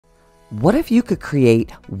What if you could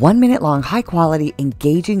create 1-minute long, high-quality,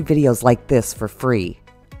 engaging videos like this for free?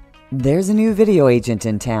 There's a new video agent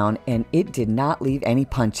in town, and it did not leave any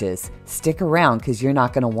punches. Stick around because you're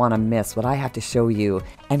not going to want to miss what I have to show you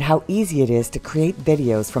and how easy it is to create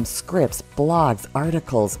videos from scripts, blogs,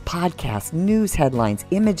 articles, podcasts, news headlines,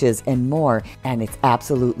 images, and more. And it's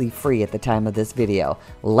absolutely free at the time of this video.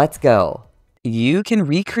 Let's go. You can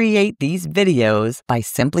recreate these videos by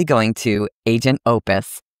simply going to Agent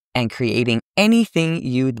Opus and creating anything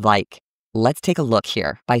you'd like. Let's take a look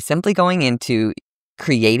here. By simply going into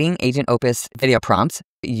creating Agent Opus video prompts,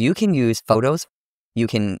 you can use photos. You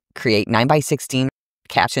can create 9:16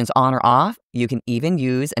 captions on or off. You can even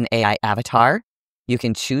use an AI avatar. You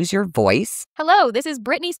can choose your voice. Hello, this is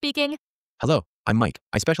Brittany speaking. Hello, I'm Mike.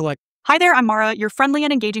 I specialize. Hi there, I'm Mara, your friendly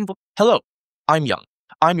and engaging Hello, I'm Young.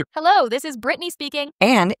 I'm your. Hello, this is Brittany speaking.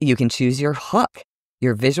 And you can choose your hook,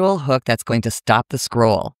 your visual hook that's going to stop the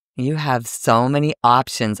scroll. You have so many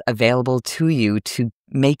options available to you to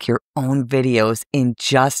make your own videos in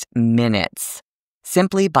just minutes,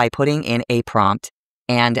 simply by putting in a prompt.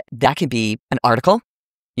 And that could be an article.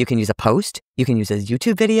 You can use a post. You can use a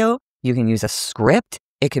YouTube video. You can use a script.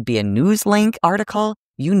 It could be a news link article.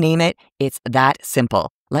 You name it. It's that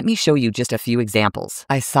simple. Let me show you just a few examples.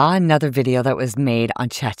 I saw another video that was made on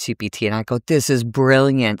ChatGPT and I go, this is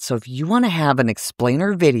brilliant. So if you want to have an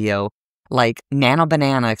explainer video like Nano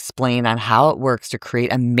Banana explain on how it works to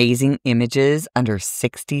create amazing images under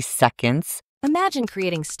 60 seconds. Imagine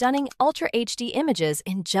creating stunning Ultra HD images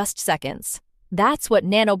in just seconds. That's what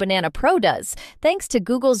Nano Banana Pro does, thanks to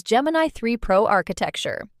Google's Gemini 3 Pro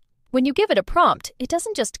architecture. When you give it a prompt, it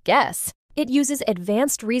doesn't just guess. It uses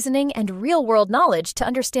advanced reasoning and real-world knowledge to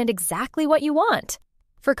understand exactly what you want.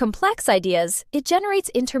 For complex ideas, it generates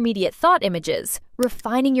intermediate thought images,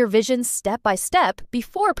 refining your vision step by step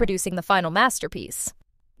before producing the final masterpiece.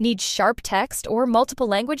 Need sharp text or multiple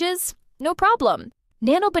languages? No problem.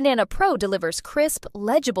 Nano Banana Pro delivers crisp,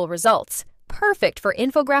 legible results, perfect for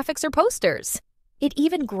infographics or posters. It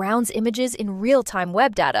even grounds images in real-time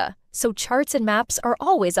web data, so charts and maps are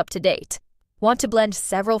always up to date. Want to blend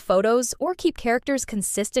several photos or keep characters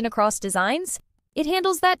consistent across designs? It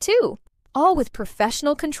handles that too, all with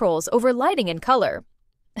professional controls over lighting and color.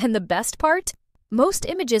 And the best part? Most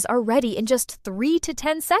images are ready in just 3 to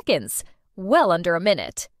 10 seconds, well under a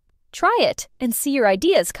minute. Try it and see your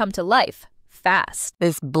ideas come to life fast.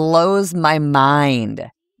 This blows my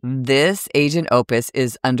mind. This Agent Opus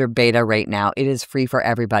is under beta right now. It is free for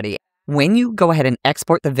everybody. When you go ahead and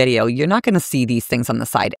export the video, you're not going to see these things on the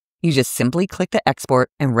side. You just simply click the export,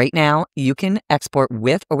 and right now you can export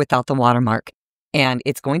with or without the watermark. And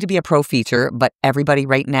it's going to be a pro feature, but everybody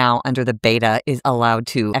right now under the beta is allowed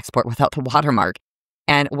to export without the watermark.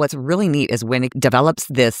 And what's really neat is when it develops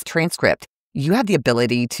this transcript, you have the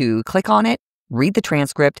ability to click on it, read the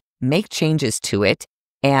transcript, make changes to it,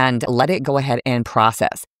 and let it go ahead and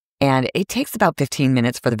process. And it takes about 15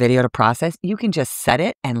 minutes for the video to process. You can just set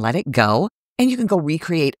it and let it go, and you can go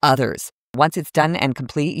recreate others. Once it's done and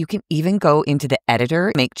complete, you can even go into the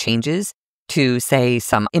editor, make changes to, say,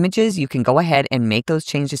 some images. You can go ahead and make those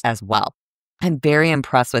changes as well. I'm very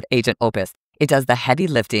impressed with Agent Opus. It does the heavy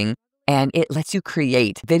lifting, and it lets you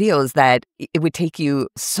create videos that it would take you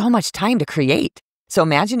so much time to create. So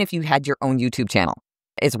imagine if you had your own YouTube channel.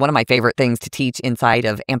 It's one of my favorite things to teach inside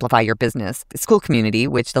of Amplify Your Business School Community,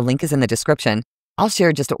 which the link is in the description. I'll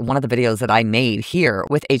share just one of the videos that I made here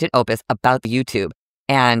with Agent Opus about YouTube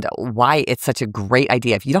and why it's such a great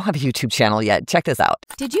idea. If you don't have a YouTube channel yet, check this out.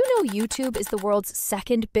 Did you know YouTube is the world's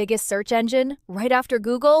second biggest search engine, right after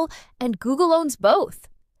Google, and Google owns both?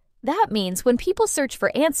 That means when people search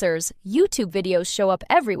for answers, YouTube videos show up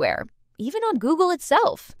everywhere, even on Google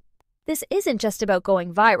itself. This isn't just about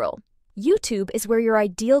going viral. YouTube is where your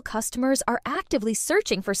ideal customers are actively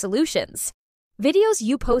searching for solutions. Videos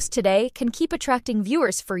you post today can keep attracting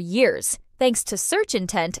viewers for years, thanks to search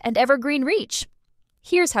intent and evergreen reach.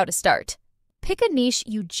 Here's how to start. Pick a niche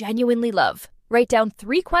you genuinely love. Write down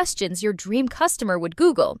 3 questions your dream customer would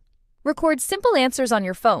Google. Record simple answers on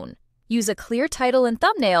your phone. Use a clear title and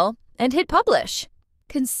thumbnail, and hit publish.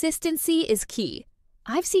 Consistency is key.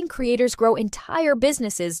 I've seen creators grow entire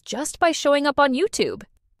businesses just by showing up on YouTube.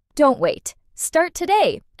 Don't wait. Start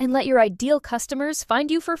today and let your ideal customers find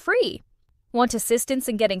you for free. Want assistance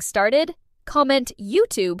in getting started? Comment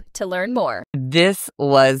YouTube to learn more. This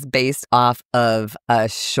was based off of a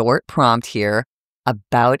short prompt here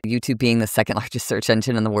about YouTube being the second largest search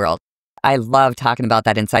engine in the world. I love talking about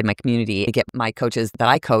that inside my community to get my coaches that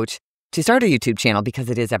I coach to start a YouTube channel because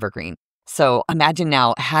it is evergreen. So imagine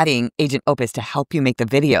now having Agent Opus to help you make the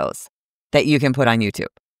videos that you can put on YouTube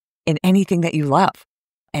in anything that you love.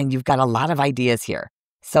 and you've got a lot of ideas here.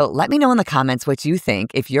 So let me know in the comments what you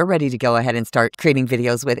think if you're ready to go ahead and start creating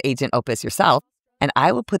videos with Agent Opus yourself. And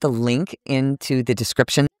I will put the link into the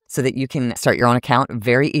description so that you can start your own account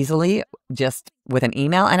very easily, just with an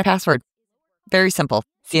email and a password. Very simple.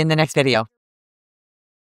 See you in the next video.